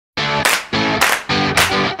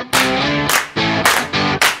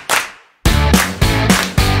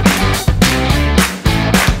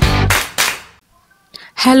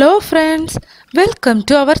Hello friends, welcome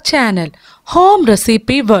to our channel Home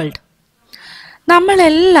Recipe World.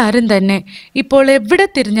 നമ്മളെല്ലാവരും തന്നെ ഇപ്പോൾ എവിടെ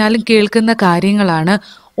തിരിഞ്ഞാലും കേൾക്കുന്ന കാര്യങ്ങളാണ്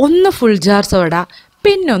ഒന്ന് ഫുൾ ജാർ സോഡ,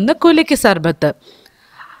 പിന്നൊന്ന് കുലുക്കി സർബത്ത്.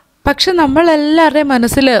 പക്ഷെ നമ്മളെല്ലാവരുടെയും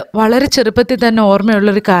മനസ്സിൽ വളരെ ചെറുപ്പത്തിൽ തന്നെ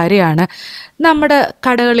ഓർമ്മയുള്ളൊരു കാര്യമാണ് നമ്മുടെ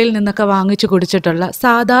കടകളിൽ നിന്നൊക്കെ വാങ്ങിച്ചു കുടിച്ചിട്ടുള്ള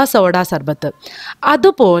സാദാ സോഡ സർബത്ത്.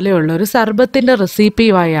 അതുപോലെയുള്ളൊരു സർബത്തിൻ്റെ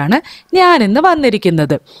റെസിപ്പിയുമായാണ് ഞാനിന്ന്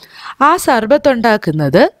വന്നിരിക്കുന്നത്. ആ സർബത്ത്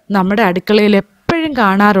ഉണ്ടാക്കുന്നത് നമ്മുടെ അടുക്കളയിൽ എപ്പോഴും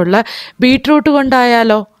കാണാറുള്ള ബീട്രൂട്ട്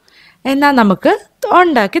കൊണ്ടായാലോ? എന്നാൽ നമുക്ക്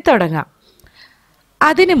ഉണ്ടാക്കി തുടങ്ങാം.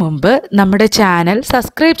 അതിനു മുമ്പ് നമ്മുടെ ചാനൽ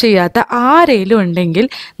സബ്സ്ക്രൈബ് ചെയ്യാത്ത ആരെങ്കിലും ഉണ്ടെങ്കിൽ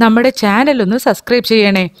നമ്മുടെ ചാനലൊന്ന് സബ്സ്ക്രൈബ്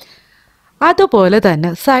ചെയ്യണേ. അതുപോലെ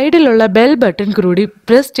തന്നെ സൈഡിലുള്ള ബെൽ ബട്ടൺ കൂടി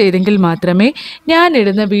പ്രസ് ചെയ്തെങ്കിൽ മാത്രമേ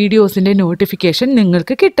ഞാനിടുന്ന വീഡിയോസിൻ്റെ നോട്ടിഫിക്കേഷൻ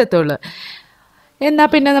നിങ്ങൾക്ക് കിട്ടത്തുള്ളൂ. എന്നാൽ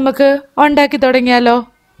പിന്നെ നമുക്ക് ഉണ്ടാക്കി തുടങ്ങിയാലോ?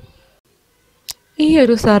 ഈ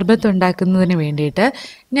ഒരു സർബത്ത് ഉണ്ടാക്കുന്നതിന് വേണ്ടിയിട്ട്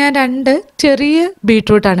ഞാൻ 2 ചെറിയ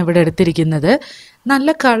ബീട്രൂട്ടാണ് ഇവിടെ എടുത്തിരിക്കുന്നത്.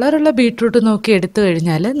 നല്ല കളറുള്ള ബീട്രൂട്ട് നോക്കി എടുത്തു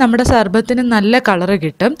കഴിഞ്ഞാൽ നമ്മുടെ സർബത്തിന് നല്ല കളറ്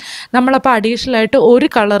കിട്ടും. നമ്മളപ്പോൾ അഡീഷണലായിട്ട് ഒരു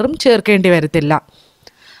കളറും ചേർക്കേണ്ടി വരത്തില്ല.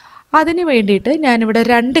 അതിന് വേണ്ടിയിട്ട് ഞാനിവിടെ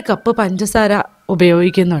 2 കപ്പ് പഞ്ചസാര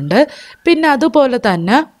ഉപയോഗിക്കുന്നുണ്ട്. പിന്നെ അതുപോലെ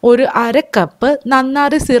തന്നെ ഒരു 1/2 കപ്പ്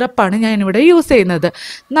നന്നാറി സിറപ്പാണ് ഞാനിവിടെ യൂസ് ചെയ്യുന്നത്.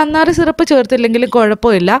 നന്നാറി സിറപ്പ് ചേർത്തില്ലെങ്കിലും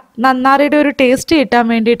കുഴപ്പമില്ല. നന്നാറിയുടെ ഒരു ടേസ്റ്റ് കിട്ടാൻ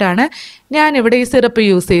വേണ്ടിയിട്ടാണ് ഞാനിവിടെ ഈ സിറപ്പ്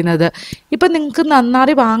യൂസ് ചെയ്യുന്നത്. ഇപ്പം നിങ്ങൾക്ക്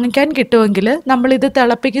നന്നാറി വാങ്ങിക്കാൻ കിട്ടുമെങ്കിൽ നമ്മളിത്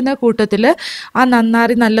തിളപ്പിക്കുന്ന കൂട്ടത്തിൽ ആ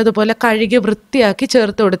നന്നാറി നല്ലതുപോലെ കഴുകി വൃത്തിയാക്കി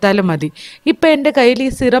ചേർത്ത് കൊടുത്താലും മതി. ഇപ്പം എൻ്റെ കയ്യിൽ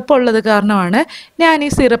ഈ സിറപ്പ് ഉള്ളത് കാരണമാണ് ഞാൻ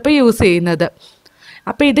ഈ സിറപ്പ് യൂസ് ചെയ്യുന്നത്.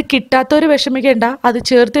 അപ്പോൾ ഇത് കിട്ടാത്തൊരു വിഷമിക്കേണ്ട, അത്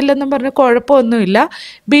ചേർത്തില്ലെന്നും പറഞ്ഞ് കുഴപ്പമൊന്നുമില്ല.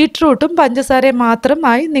 ബീട്രൂട്ടും പഞ്ചസാരയും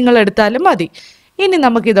മാത്രമായി നിങ്ങളെടുത്താലും മതി. ഇനി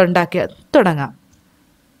നമുക്കിതുണ്ടാക്കി തുടങ്ങാം.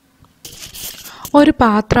 ഒരു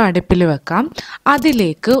പാത്രം അടുപ്പിൽ വെക്കാം.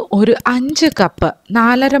 അതിലേക്ക് ഒരു 5 കപ്പ്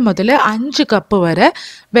 4.5 മുതൽ 5 കപ്പ് വരെ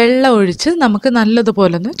വെള്ളം ഒഴിച്ച് നമുക്ക്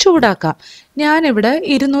നല്ലതുപോലെ ഒന്ന് ചൂടാക്കാം. ഞാനിവിടെ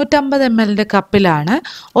 250 ml കപ്പിലാണ്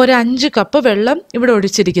ഒരു 5 കപ്പ് വെള്ളം ഇവിടെ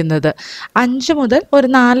ഒഴിച്ചിരിക്കുന്നത്. 5 മുതൽ ഒരു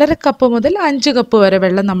 4.5 കപ്പ് മുതൽ 5 കപ്പ് വരെ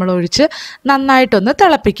വെള്ളം നമ്മൾ ഒഴിച്ച് നന്നായിട്ടൊന്ന്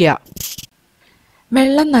തിളപ്പിക്കുക.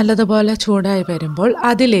 വെള്ളം നല്ലതുപോലെ ചൂടായി വരുമ്പോൾ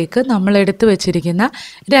അതിലേക്ക് നമ്മൾ എടുത്തു വച്ചിരിക്കുന്ന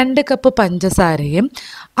 2 കപ്പ് പഞ്ചസാരയും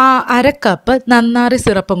 1/2 കപ്പ് നന്നാറി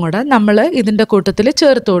സിറപ്പും കൂടെ നമ്മൾ ഇതിൻ്റെ കൂട്ടത്തിൽ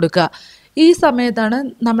ചേർത്ത് കൊടുക്കുക. ഈ സമയത്താണ്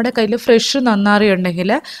നമ്മുടെ കയ്യിൽ ഫ്രഷ് നന്നാറി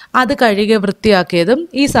ഉണ്ടെങ്കിൽ അത് കഴുകി വൃത്തിയാക്കിയതും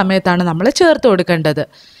ഈ സമയത്താണ് നമ്മൾ ചേർത്ത് കൊടുക്കേണ്ടത്.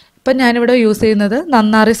 ഇപ്പം ഞാനിവിടെ യൂസ് ചെയ്യുന്നത്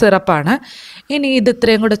നന്നാറി സിറപ്പാണ്. ഇനി ഇത്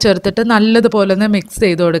ഇത്രയും കൂടെ ചേർത്തിട്ട് നല്ലതുപോലെ ഒന്ന് മിക്സ്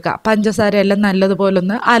ചെയ്ത് കൊടുക്കുക. പഞ്ചസാര എല്ലാം നല്ലതുപോലെ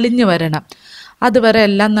ഒന്ന് അലിഞ്ഞു വരണം. അതുവരെ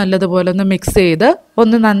എല്ലാം നല്ലതുപോലെ ഒന്ന് മിക്സ് ചെയ്ത്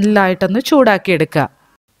ഒന്ന് നല്ലതായിട്ടൊന്ന് ചൂടാക്കിയെടുക്കുക.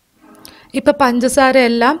 ഇപ്പം പഞ്ചസാര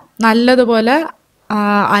എല്ലാം നല്ലതുപോലെ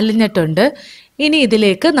അലിഞ്ഞിട്ടുണ്ട്. ഇനി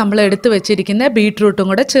ഇതിലേക്ക് നമ്മൾ എടുത്തു വെച്ചിരിക്കുന്ന ബീട്രൂട്ടും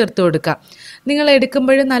കൂടെ ചേർത്ത് കൊടുക്കുക. നിങ്ങൾ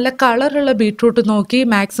എടുക്കുമ്പോഴും നല്ല കളറുള്ള ബീട്രൂട്ട് നോക്കി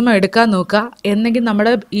മാക്സിമം എടുക്കാൻ നോക്കുക. എന്നെങ്കിൽ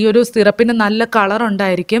നമ്മുടെ ഈ ഒരു സിറപ്പിന് നല്ല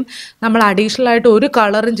കളറുണ്ടായിരിക്കും. നമ്മൾ അഡീഷണലായിട്ട് ഒരു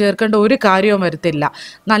കളറും ചേർക്കേണ്ട ഒരു കാര്യവും വരത്തില്ല.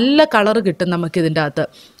 നല്ല കളറ് കിട്ടും നമുക്കിതിൻ്റെ അകത്ത്.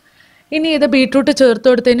 ഇനി ഇത് ബീട്രൂട്ട് ചേർത്ത്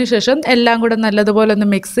കൊടുത്തതിന് ശേഷം എല്ലാം കൂടെ നല്ലതുപോലെ ഒന്ന്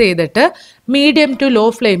മിക്സ് ചെയ്തിട്ട് മീഡിയം ടു ലോ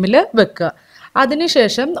ഫ്ലെയിമിൽ വെക്കുക.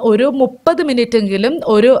 അതിനുശേഷം ഒരു 30 മിനിറ്റെങ്കിലും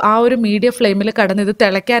ആ ഒരു മീഡിയം ഫ്ലെയിമിൽ കടന്ന് ഇത്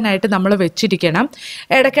തിളയ്ക്കാനായിട്ട് നമ്മൾ വെച്ചിരിക്കണം.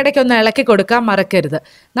 ഇടയ്ക്കിടയ്ക്ക് ഒന്ന് ഇളക്കി കൊടുക്കാൻ മറക്കരുത്.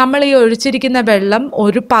 നമ്മൾ ഈ ഒഴിച്ചിരിക്കുന്ന വെള്ളം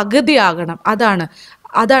ഒരു പകുതി ആകണം.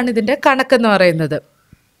 അതാണ് ഇതിൻ്റെ കണക്കെന്ന് പറയുന്നത്.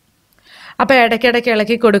 അപ്പോൾ ഇടയ്ക്കിടയ്ക്ക്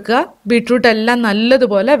ഇളക്കി കൊടുക്കുക. ബീട്രൂട്ട് എല്ലാം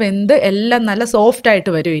നല്ലതുപോലെ വെന്ത് എല്ലാം നല്ല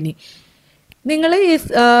സോഫ്റ്റായിട്ട് വരും. ഇനി നിങ്ങൾ ഈ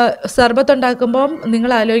സർബത്ത് ഉണ്ടാക്കുമ്പം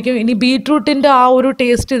നിങ്ങൾ ആലോചിക്കും ഇനി ബീട്രൂട്ടിൻ്റെ ആ ഒരു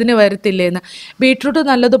ടേസ്റ്റ് ഇതിന് വരത്തില്ലേന്ന്. ബീട്രൂട്ട്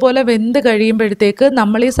നല്ലതുപോലെ വെന്ത് കഴിയുമ്പോഴത്തേക്ക്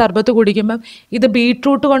നമ്മൾ ഈ സർബത്ത് കുടിക്കുമ്പം ഇത്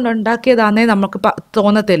ബീട്രൂട്ട് കൊണ്ടുണ്ടാക്കിയതാണെന്നേ നമുക്ക്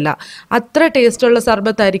തോന്നത്തില്ല. അത്ര ടേസ്റ്റുള്ള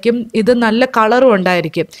സർബത്തായിരിക്കും ഇത്. നല്ല കളറും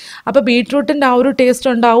ഉണ്ടായിരിക്കും. അപ്പോൾ ബീട്രൂട്ടിൻ്റെ ആ ഒരു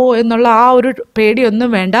ടേസ്റ്റ് ഉണ്ടാവുമോ എന്നുള്ള ആ ഒരു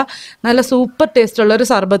പേടിയൊന്നും വേണ്ട. നല്ല സൂപ്പർ ടേസ്റ്റുള്ളൊരു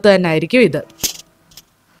സർബത്ത് തന്നെ ആയിരിക്കും ഇത്.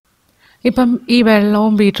 ഇപ്പം ഈ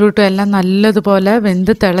വെള്ളവും ബീട്രൂട്ടും എല്ലാം നല്ലതുപോലെ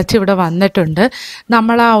വെന്ത് തിളച്ചിവിടെ വന്നിട്ടുണ്ട്.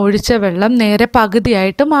 നമ്മൾ ആ ഒഴിച്ച വെള്ളം നേരെ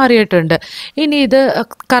പകുതിയായിട്ട് മാറിയിട്ടുണ്ട്. ഇനി ഇത്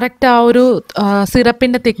കറക്റ്റ് ആ ഒരു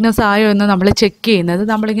സിറപ്പിൻ്റെ തിക്നെസ് ആയോ എന്ന് നമ്മൾ ചെക്ക് ചെയ്യുന്നത്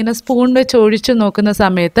നമ്മളിങ്ങനെ സ്പൂൺ വെച്ച് ഒഴിച്ച് നോക്കുന്ന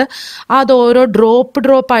സമയത്ത് അത് ഓരോ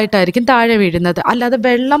ഡ്രോപ്പായിട്ടായിരിക്കും താഴെ വീഴുന്നത്. അല്ലാതെ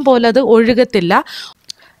വെള്ളം പോലെ അത് ഒഴുകത്തില്ല.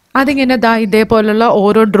 അതിങ്ങനെ ഇതേപോലുള്ള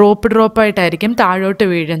ഓരോ ഡ്രോപ്പായിട്ടായിരിക്കും താഴോട്ട്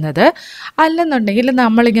വീഴുന്നത്. അല്ലെന്നുണ്ടെങ്കിൽ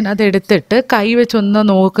നമ്മളിങ്ങനെ അതെടുത്തിട്ട് കൈ വെച്ചൊന്ന്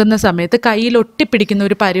നോക്കുന്ന സമയത്ത് കയ്യിൽ ഒട്ടിപ്പിടിക്കുന്ന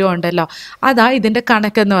ഒരു പരുവം ഉണ്ടല്ലോ, അതാ ഇതിൻ്റെ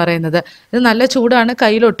കണക്കെന്ന് പറയുന്നത്. ഇത് നല്ല ചൂടാണ്.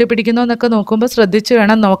 കയ്യിൽ ഒട്ടിപ്പിടിക്കുന്നോ എന്നൊക്കെ നോക്കുമ്പോൾ ശ്രദ്ധിച്ച്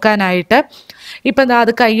വേണം നോക്കാനായിട്ട്. ഇപ്പം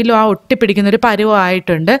അത് കയ്യിലും ആ ഒട്ടിപ്പിടിക്കുന്നൊരു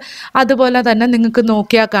പരുവമായിട്ടുണ്ട്. അതുപോലെ തന്നെ നിങ്ങൾക്ക്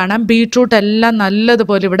നോക്കിയാൽ കാണാം ബീട്രൂട്ട് എല്ലാം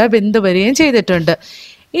നല്ലതുപോലെ ഇവിടെ വെന്ത് വരികയും ചെയ്തിട്ടുണ്ട്.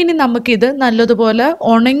 ഇനി നമുക്കിത് നല്ലതുപോലെ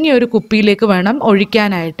ഉണങ്ങിയ ഒരു കുപ്പിയിലേക്ക് വേണം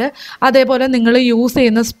ഒഴിക്കാനായിട്ട്. അതേപോലെ നിങ്ങൾ യൂസ്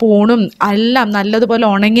ചെയ്യുന്ന സ്പൂണും എല്ലാം നല്ലതുപോലെ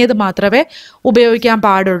ഉണങ്ങിയത് മാത്രമേ ഉപയോഗിക്കാൻ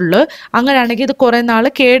പാടുള്ളൂ. അങ്ങനെയാണെങ്കിൽ ഇത് കുറേ നാൾ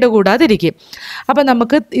കേടുകൂടാതിരിക്കും. അപ്പോൾ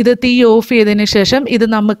നമുക്ക് ഇത് തീ ഓഫ് ചെയ്തതിന് ശേഷം ഇത്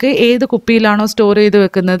നമുക്ക് ഏത് കുപ്പിയിലാണോ സ്റ്റോർ ചെയ്ത്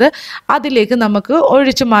വെക്കുന്നത് അതിലേക്ക് നമുക്ക്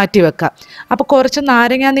ഒഴിച്ച് മാറ്റി വെക്കാം. അപ്പോൾ കുറച്ച്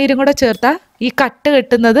നാരങ്ങാ നീരും കൂടെ ചേർത്താൽ ഈ കട്ട്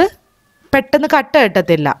കെട്ടുന്നത് പെട്ടെന്ന് കട്ട്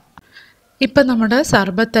കെട്ടത്തില്ല. ഇപ്പം നമ്മുടെ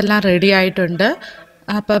സർബത്തെല്ലാം റെഡി ആയിട്ടുണ്ട്.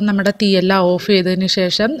 അപ്പം നമ്മുടെ തീയെല്ലാം ഓഫ് ചെയ്തതിന്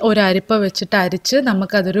ശേഷം ഒരു അരിപ്പ വെച്ചിട്ട് അരിച്ച്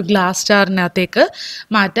നമുക്കതൊരു ഗ്ലാസ് ജാറിനകത്തേക്ക്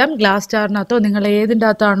മാറ്റാം. ഗ്ലാസ് ജാറിനകത്തോ നിങ്ങൾ ഏതിൻ്റെ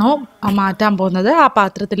അകത്താണോ മാറ്റാൻ പോകുന്നത് ആ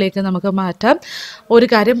പാത്രത്തിലേക്ക് നമുക്ക് മാറ്റാം. ഒരു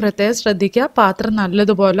കാര്യം പ്രത്യേകം ശ്രദ്ധിക്കുക, പാത്രം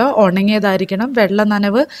നല്ലതുപോലെ ഉണങ്ങിയതായിരിക്കണം. വെള്ള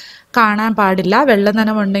നനവ് കാണാൻ പാടില്ല. വെള്ള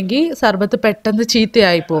നനവുണ്ടെങ്കിൽ സർബത്ത് പെട്ടെന്ന്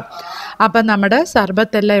ചീത്തയായി പോകും. അപ്പം നമ്മുടെ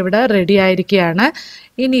സർബത്തെല്ലാം ഇവിടെ റെഡി ആയിരിക്കുകയാണ്.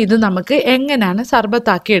 ഇനി ഇത് നമുക്ക് എങ്ങനെയാണ്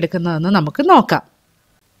സർബത്താക്കി എടുക്കുന്നതെന്ന് നമുക്ക് നോക്കാം.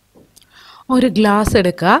 ഒരു ഗ്ലാസ്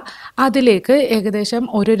എടുക്കുക. അതിലേക്ക് ഏകദേശം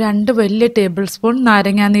ഒരു 2 വലിയ ടേബിൾ സ്പൂൺ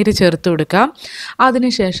നാരങ്ങാനീര് ചേർത്ത് കൊടുക്കാം.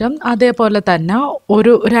 അതിനുശേഷം അതേപോലെ തന്നെ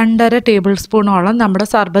ഒരു 2.5 ടേബിൾ സ്പൂണോളം നമ്മുടെ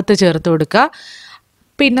സർബത്ത് ചേർത്ത് കൊടുക്കുക.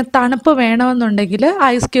 പിന്നെ തണുപ്പ് വേണമെന്നുണ്ടെങ്കിൽ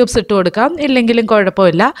ഐസ് ക്യൂബ്സ് ഇട്ട് കൊടുക്കാം, ഇല്ലെങ്കിലും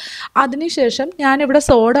കുഴപ്പമില്ല. അതിനുശേഷം ഞാനിവിടെ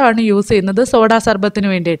സോഡ ആണ് യൂസ് ചെയ്യുന്നത്, സോഡ സർബത്തിന്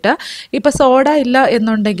വേണ്ടിയിട്ട്. ഇപ്പോൾ സോഡ ഇല്ല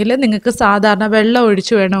എന്നുണ്ടെങ്കിൽ നിങ്ങൾക്ക് സാധാരണ വെള്ളം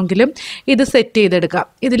ഒഴിച്ച് വേണമെങ്കിലും ഇത് സെറ്റ് ചെയ്തെടുക്കാം.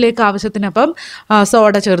 ഇതിലേക്ക് ആവശ്യത്തിനപ്പം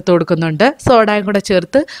സോഡ ചേർത്ത് കൊടുക്കുന്നുണ്ട്. സോഡയും കൂടെ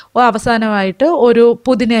ചേർത്ത് അവസാനമായിട്ട് ഒരു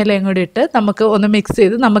പുതിന ഇലയും കൂടി ഇട്ട് നമുക്ക് ഒന്ന് മിക്സ്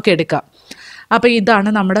ചെയ്ത് നമുക്ക് എടുക്കാം. അപ്പോൾ ഇതാണ്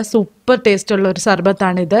നമ്മുടെ സൂപ്പർ ടേസ്റ്റുള്ള ഒരു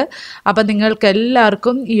സർബത്താണിത്. അപ്പോൾ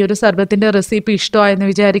നിങ്ങൾക്കെല്ലാവർക്കും ഈ ഒരു സർബത്തിൻ്റെ റെസിപ്പി ഇഷ്ടമായെന്ന്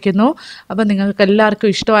വിചാരിക്കുന്നു. അപ്പോൾ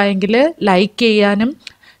നിങ്ങൾക്കെല്ലാവർക്കും ഇഷ്ടമായെങ്കിൽ ലൈക്ക് ചെയ്യാനും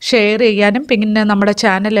ഷെയർ ചെയ്യാനും പിന്നെ നമ്മുടെ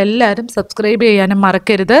ചാനൽ എല്ലാവരും സബ്സ്ക്രൈബ് ചെയ്യാനും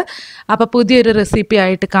മറക്കരുത്. അപ്പോൾ പുതിയൊരു റെസിപ്പി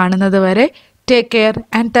ആയിട്ട് കാണുന്നത് വരെ take care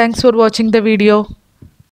and thanks for watching the video.